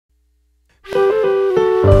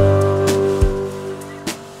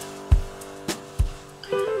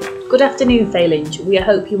Good afternoon, Falinge. We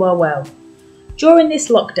hope you are well. During this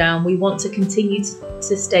lockdown, we want to continue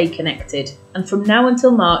to stay connected, and from now until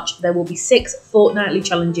March, there will be 6 fortnightly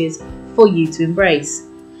challenges for you to embrace.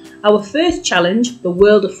 Our first challenge, The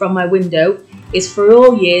World From My Window, is for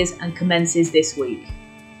all years and commences this week.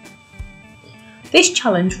 This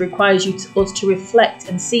challenge requires us to reflect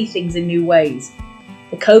and see things in new ways.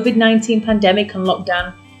 The COVID-19 pandemic and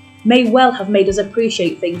lockdown may well have made us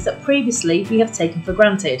appreciate things that previously we have taken for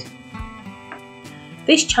granted.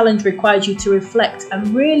 This challenge requires you to reflect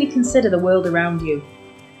and really consider the world around you.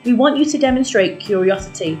 We want you to demonstrate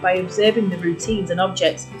curiosity by observing the routines and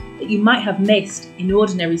objects that you might have missed in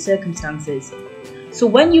ordinary circumstances. So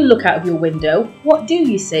when you look out of your window, what do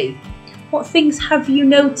you see? What things have you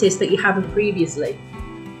noticed that you haven't previously?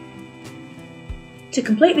 To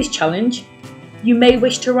complete this challenge, you may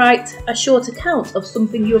wish to write a short account of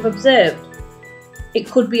something you have observed. It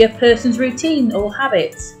could be a person's routine or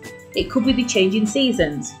habits. It could be the changing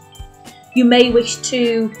seasons. You may wish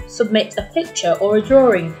to submit a picture or a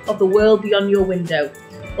drawing of the world beyond your window,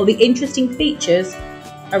 or the interesting features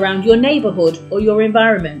around your neighbourhood or your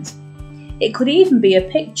environment. It could even be a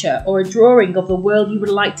picture or a drawing of the world you would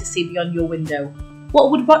like to see beyond your window. What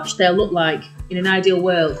would Rochdale look like in an ideal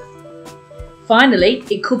world? Finally,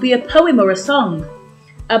 it could be a poem or a song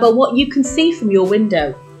about what you can see from your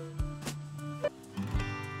window.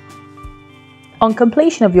 On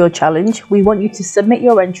completion of your challenge, we want you to submit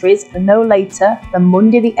your entries no later than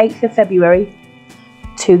Monday the 8th of February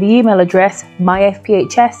to the email address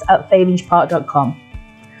myfphs@falingepark.com.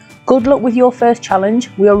 Good luck with your first challenge.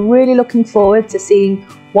 We are really looking forward to seeing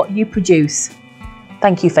what you produce.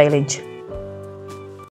 Thank you, Falinge.